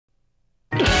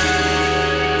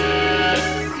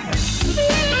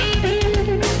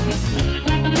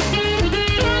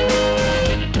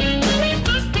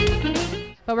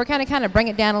but we're going to kind of bring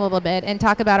it down a little bit and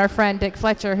talk about our friend Dick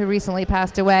Fletcher, who recently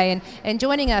passed away. And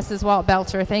joining us is Walt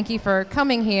Belcher. Thank you for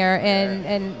coming here,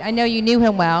 and I know you knew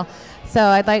him well,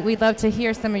 so we'd love to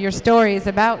hear some of your stories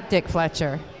about Dick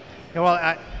Fletcher. Yeah,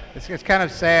 well, it's kind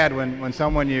of sad when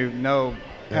someone you know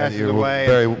passes away.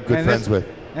 Very good friends with.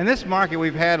 In this market,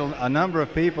 we've had a number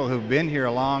of people who've been here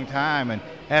a long time, and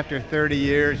after 30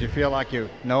 years, you feel like you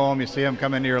know them, you see them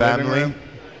come into your living room.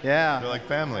 Yeah. They're like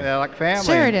family. They're like family.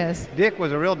 Sure it is. Dick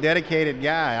was a real dedicated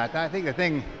guy. I think the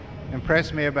thing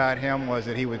impressed me about him was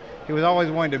that he was always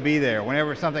wanting to be there.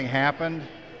 Whenever something happened,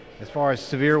 as far as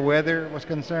severe weather was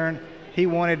concerned, he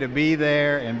wanted to be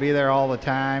there and be there all the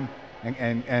time,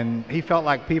 and he felt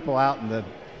like people out in the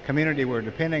community were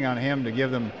depending on him to give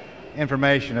them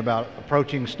information about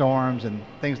approaching storms and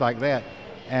things like that.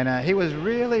 And he was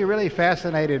really, really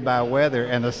fascinated by weather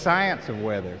and the science of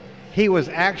weather. He was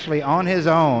actually on his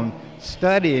own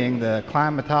studying the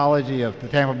climatology of the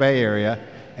Tampa Bay area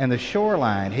and the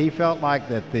shoreline. He felt like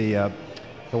that the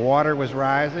water was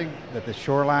rising, that the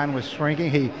shoreline was shrinking.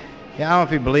 I don't know if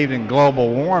he believed in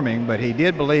global warming, but he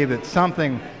did believe that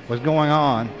something was going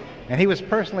on. And he was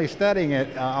personally studying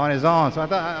it on his own, so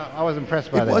I was impressed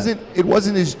by that. It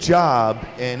wasn't his job,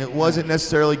 and it wasn't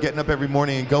necessarily getting up every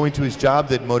morning and going to his job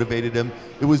that motivated him.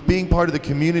 It was being part of the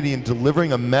community and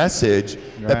delivering a message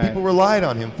that people relied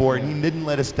on him for, and he didn't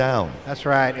let us down. That's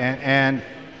right, and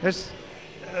there's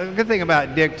a good thing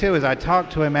about Dick, too, is I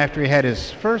talked to him after he had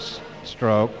his first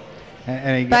stroke.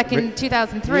 And back in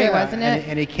 2003, wasn't it?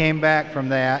 And he came back from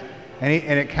that, and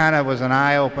it kind of was an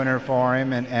eye-opener for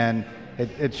him, and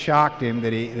it shocked him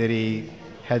that he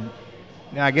had.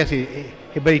 I guess he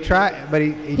tried, but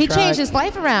he tried. Changed his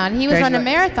life around. He was running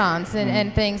marathons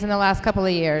and things in the last couple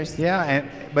of years. Yeah,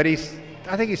 but I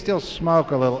think he still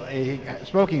smoked a little.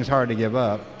 Smoking is hard to give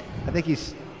up. I think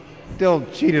he's still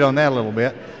cheated on that a little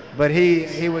bit, but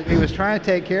he was trying to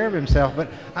take care of himself. But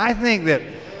I think that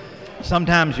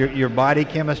sometimes your body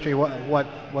chemistry,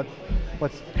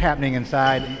 what's happening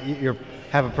inside, you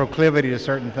have a proclivity to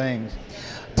certain things.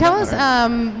 Tell us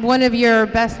one of your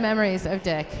best memories of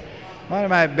Dick. One of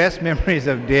my best memories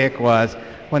of Dick was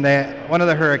when one of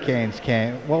the hurricanes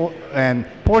came. Well, and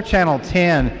poor Channel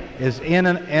 10 is in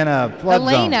a flood zone.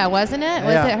 Elena, wasn't it?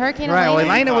 Was it Hurricane Elena? Right, well,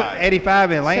 Elena was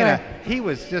 85. Elena, sure. He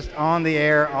was just on the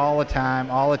air all the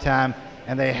time,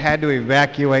 and they had to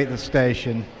evacuate the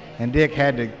station, and Dick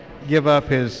had to give up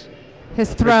his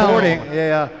throne. Reporting,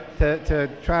 to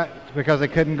try, because they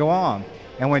couldn't go on.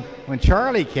 And when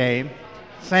Charlie came,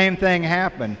 same thing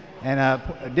happened, and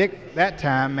Dick that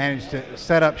time managed to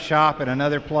set up shop at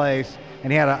another place,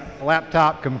 and he had a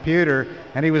laptop computer,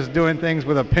 and he was doing things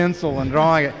with a pencil and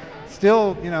drawing it.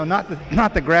 Still, not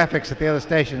the graphics that the other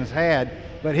stations had,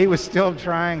 but he was still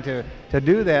trying to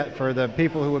do that for the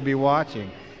people who would be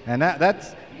watching, and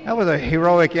that was a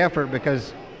heroic effort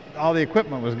because all the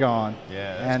equipment was gone,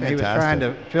 and he was trying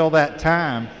to fill that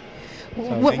time.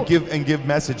 So, and give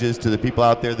messages to the people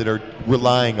out there that are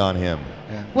relying on him.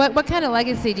 Yeah. What kind of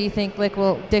legacy do you think Dick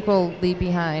will leave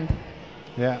behind?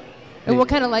 Yeah. And what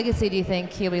kind of legacy do you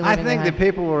think he'll be leaving behind? I think that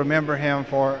people will remember him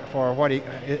for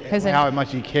how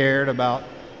much he cared about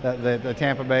the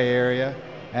Tampa Bay area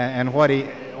and what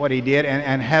he did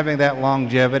and having that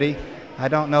longevity. I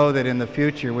don't know that in the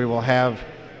future we will have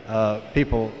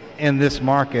people in this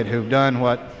market who've done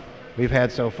what we've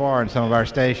had so far in some of our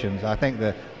stations. I think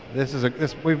that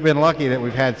we've been lucky that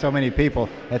we've had so many people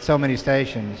at so many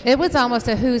stations. It was almost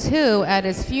a who's who at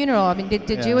his funeral. I mean,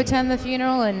 did you attend the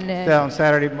funeral? Yeah, on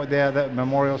Saturday, the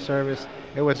memorial service.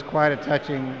 It was quite a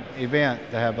touching event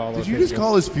to have all those. Did you just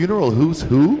call his funeral "Who's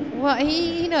Who"? Well,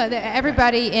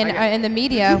 everybody in the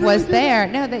media was there.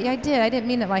 No, I did. I didn't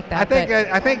mean it like that.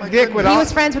 I think Dick would. He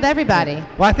was friends with everybody.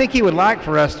 Well, I think he would like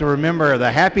for us to remember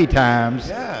the happy times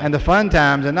and the fun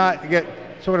times, and not get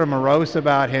sort of morose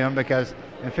about him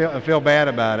and feel bad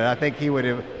about it. I think he would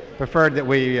have preferred that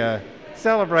we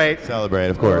celebrate. Celebrate,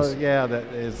 of course. That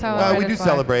is. Well, we do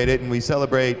celebrate it, and we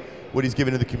celebrate what he's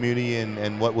given to the community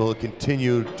and what will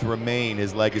continue to remain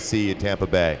his legacy in Tampa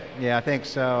Bay. Yeah, I think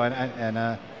so. Like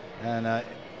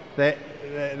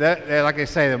I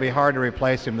say, it'll be hard to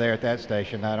replace him there at that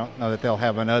station. I don't know that they'll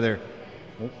have another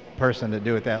person to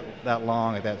do it that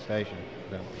long at that station.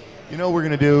 So. You know what we're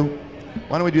going to do?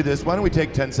 Why don't we do this? Why don't we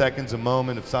take 10 seconds, a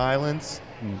moment of silence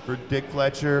for Dick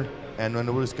Fletcher, and then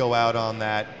we'll just go out on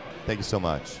that. Thank you so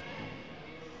much.